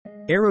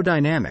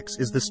Aerodynamics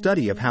is the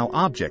study of how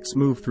objects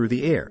move through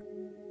the air.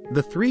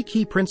 The three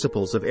key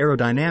principles of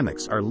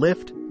aerodynamics are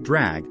lift,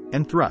 drag,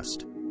 and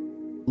thrust.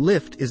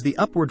 Lift is the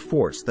upward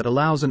force that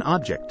allows an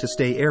object to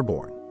stay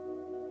airborne.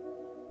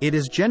 It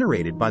is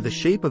generated by the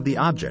shape of the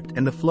object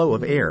and the flow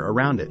of air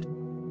around it.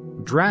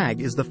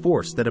 Drag is the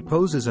force that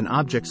opposes an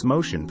object's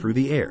motion through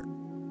the air.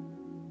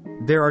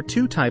 There are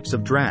two types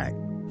of drag: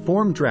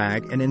 form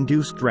drag and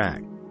induced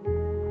drag.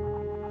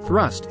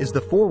 Thrust is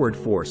the forward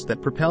force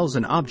that propels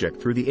an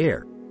object through the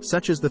air,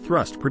 such as the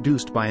thrust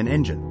produced by an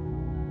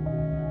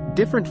engine.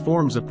 Different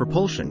forms of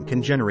propulsion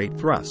can generate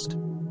thrust.